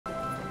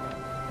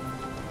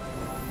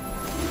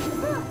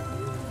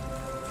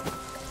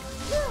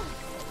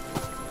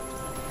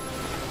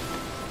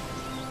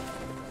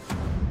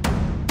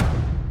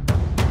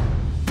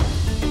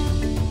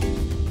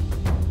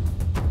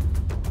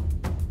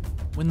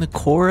the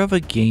core of a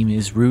game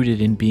is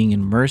rooted in being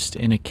immersed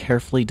in a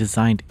carefully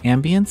designed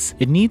ambience,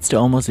 it needs to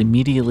almost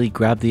immediately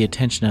grab the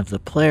attention of the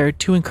player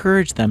to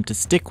encourage them to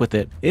stick with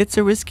it. It's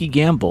a risky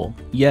gamble,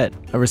 yet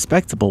a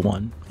respectable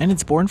one, and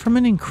it's born from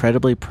an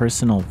incredibly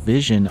personal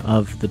vision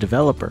of the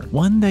developer,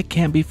 one that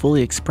can't be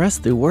fully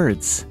expressed through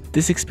words.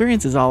 This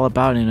experience is all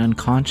about an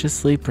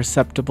unconsciously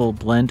perceptible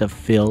blend of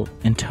feel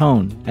and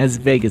tone, as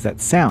vague as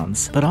that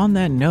sounds. But on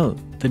that note,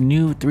 the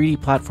new 3D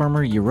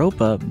platformer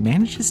Europa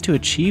manages to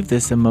achieve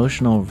this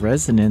emotional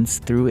resonance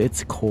through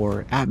its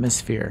core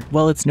atmosphere.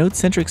 While its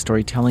node-centric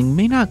storytelling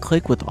may not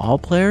click with all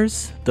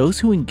players, those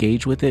who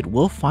engage with it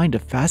will find a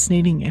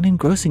fascinating and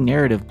engrossing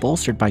narrative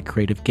bolstered by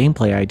creative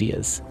gameplay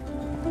ideas.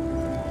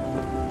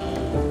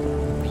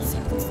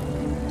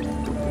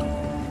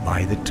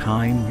 By the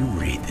time you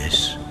read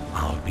this,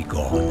 I'll be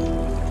gone,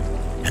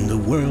 and the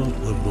world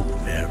will look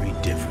very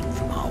different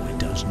from how it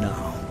does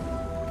now.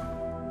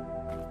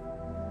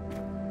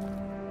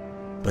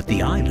 But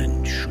the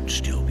island should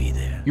still be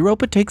there.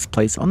 Europa takes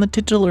place on the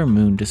titular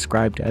moon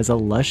described as a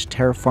lush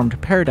terraformed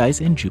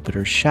paradise in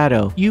Jupiter's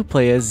shadow. You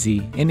play as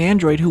Z, an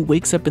android who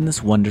wakes up in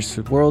this wondrous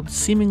world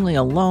seemingly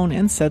alone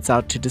and sets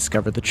out to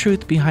discover the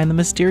truth behind the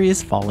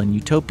mysterious fallen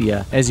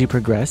utopia. As you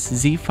progress,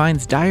 Z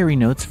finds diary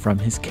notes from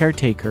his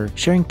caretaker,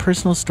 sharing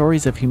personal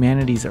stories of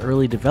humanity's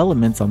early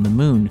developments on the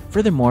moon.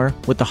 Furthermore,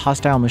 with the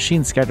hostile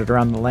machines scattered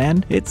around the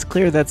land, it's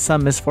clear that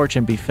some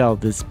misfortune befell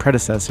his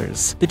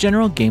predecessors. The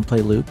general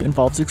gameplay loop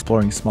involves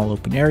exploring small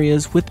open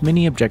areas with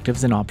many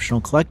objectives and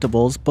optional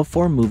collectibles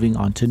before moving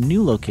on to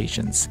new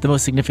locations. The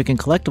most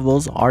significant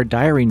collectibles are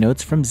diary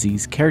notes from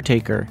Z's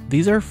caretaker.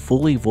 These are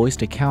fully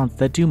voiced accounts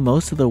that do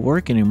most of the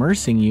work in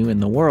immersing you in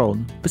the world.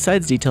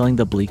 Besides detailing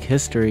the bleak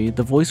history,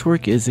 the voice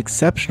work is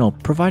exceptional,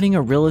 providing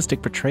a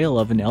realistic portrayal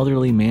of an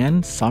elderly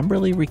man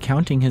somberly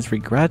recounting his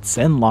regrets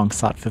and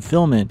long-sought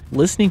fulfillment.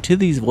 Listening to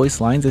these voice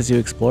lines as you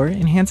explore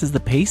enhances the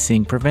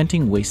pacing,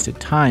 preventing wasted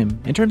time.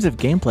 In terms of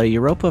gameplay,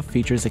 Europa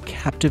features a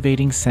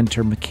captivating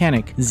center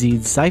mechanic,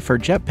 Z's Cypher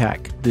jetpack.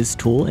 This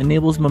tool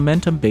enables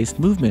momentum-based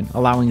movement,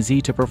 allowing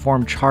Z to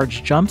perform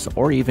charged jumps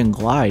or even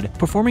glide.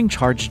 Performing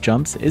charged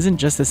jumps isn't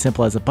just as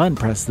simple as a button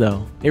press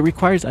though. It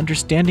requires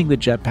understanding the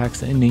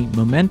jetpack's innate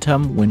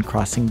momentum when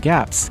crossing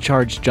gaps.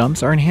 Charged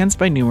jumps are enhanced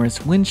by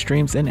numerous wind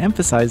streams and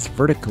emphasized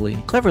vertically.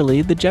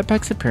 Cleverly, the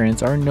jetpack's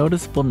appearance are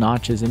noticeable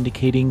notches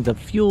indicating the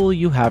fuel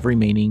you have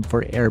remaining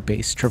for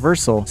air-based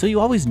traversal, so you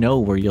always know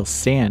where you'll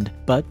stand.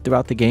 But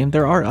throughout the game,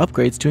 there are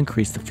upgrades to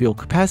increase the fuel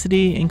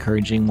capacity,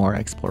 encouraging more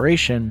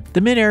exploration.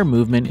 The mid-air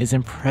movement is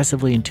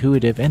impressively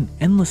intuitive and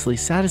endlessly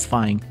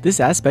satisfying. This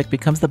aspect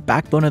becomes the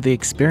backbone of the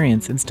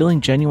experience, instilling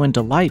genuine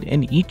delight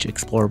in each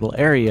explorable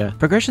area.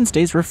 Progression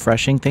stays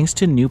refreshing thanks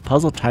to new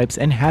puzzle types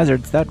and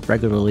hazards that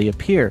regularly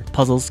appear.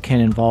 Puzzles can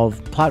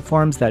involve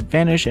platforms that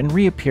vanish and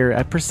reappear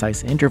at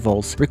precise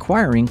intervals,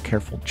 requiring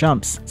careful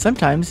jumps.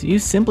 Sometimes you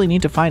simply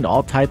need to find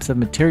all types of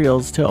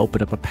materials to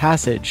open up a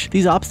passage.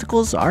 These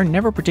obstacles are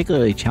never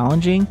particularly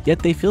challenging, yet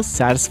they feel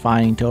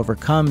satisfying to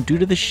overcome due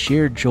to the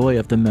sheer joy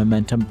of the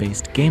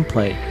momentum-based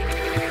gameplay.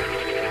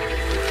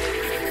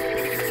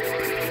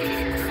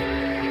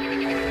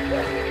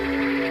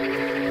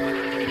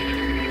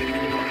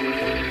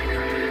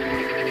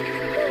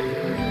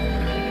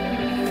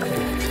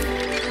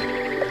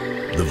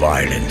 The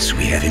violence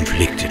we have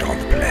inflicted on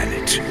the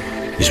planet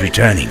is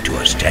returning to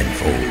us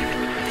tenfold.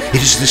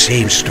 It is the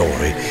same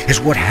story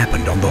as what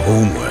happened on the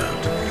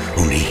homeworld,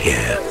 only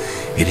here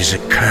it is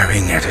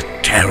occurring at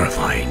a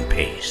terrifying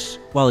pace.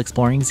 While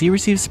exploring, Z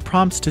receives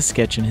prompts to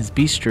sketch in his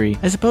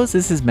bestiary. I suppose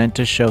this is meant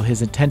to show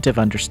his attentive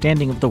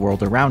understanding of the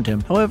world around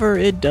him. However,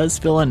 it does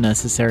feel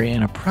unnecessary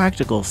in a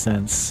practical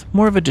sense,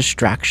 more of a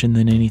distraction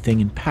than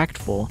anything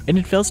impactful, and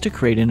it fails to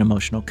create an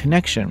emotional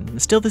connection.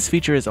 Still, this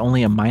feature is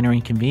only a minor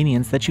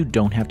inconvenience that you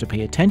don't have to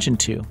pay attention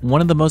to.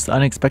 One of the most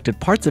unexpected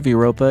parts of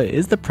Europa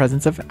is the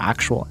presence of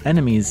actual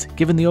enemies.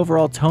 Given the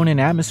overall tone and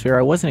atmosphere,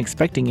 I wasn't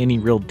expecting any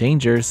real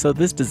danger, so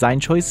this design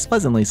choice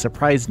pleasantly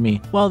surprised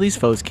me. While these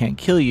foes can't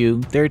kill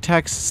you, their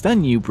attacks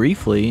stun you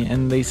briefly,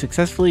 and they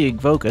successfully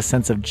evoke a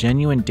sense of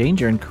genuine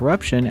danger and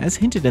corruption as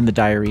hinted in the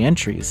diary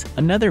entries.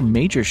 Another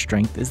major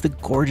strength is the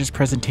gorgeous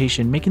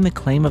presentation, making the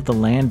claim of the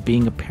land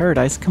being a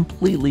paradise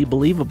completely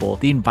believable.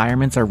 The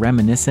environments are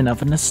reminiscent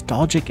of a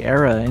nostalgic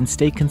era and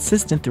stay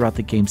consistent throughout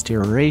the game's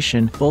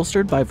duration,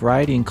 bolstered by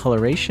variety in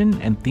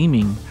coloration and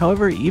theming.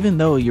 However, even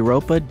though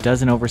Europa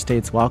doesn't overstay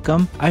its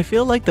welcome, I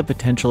feel like the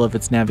potential of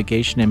its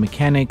navigation and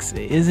mechanics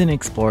isn't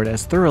explored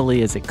as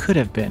thoroughly as it could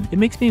have been. It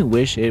makes me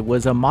wish it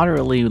was a moderately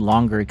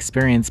longer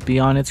experience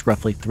beyond its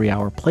roughly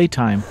 3-hour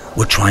playtime.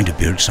 We're trying to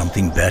build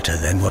something better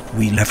than what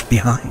we left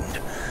behind.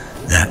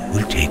 That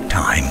will take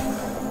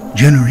time.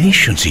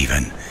 Generations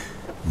even.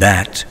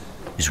 That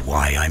is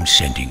why I'm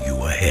sending you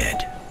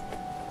ahead.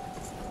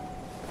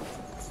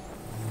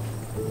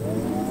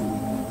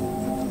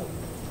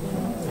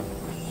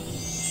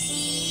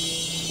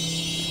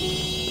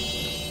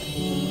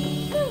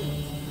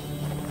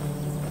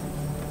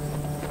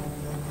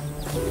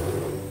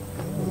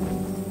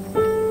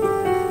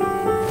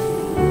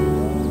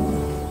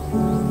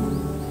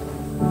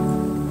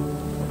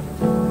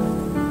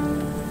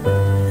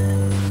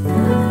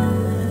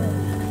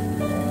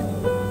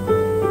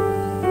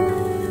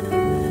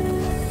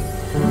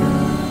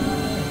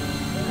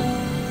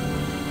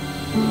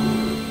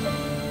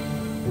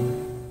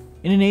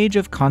 an age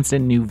of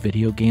constant new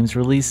video games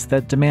released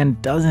that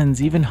demand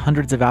dozens, even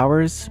hundreds of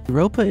hours,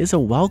 Europa is a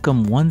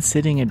welcome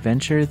one-sitting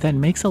adventure that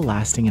makes a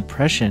lasting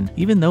impression,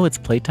 even though its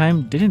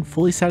playtime didn't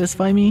fully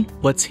satisfy me.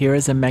 What's here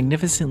is a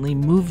magnificently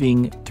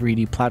moving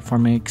 3D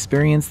platforming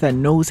experience that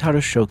knows how to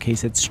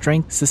showcase its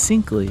strength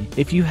succinctly.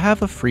 If you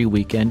have a free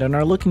weekend and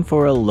are looking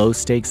for a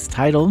low-stakes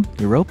title,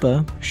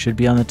 Europa should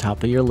be on the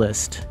top of your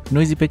list.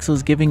 Noisy Pixel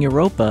is giving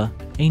Europa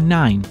a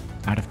 9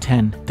 out of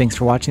 10. Thanks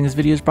for watching. This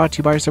video is brought to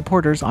you by our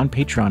supporters on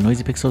Patreon.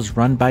 Noisy Pixel is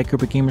run by a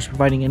group of gamers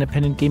providing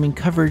independent gaming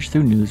coverage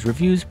through news,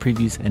 reviews,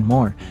 previews, and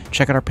more.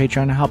 Check out our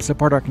Patreon to help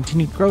support our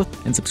continued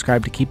growth and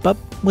subscribe to keep up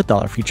with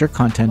all our future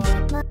content.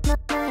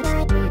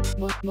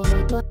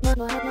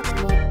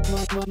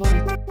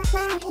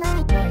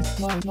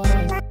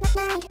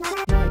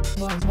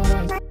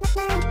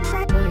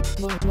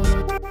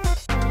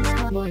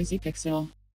 Noisy Pixel.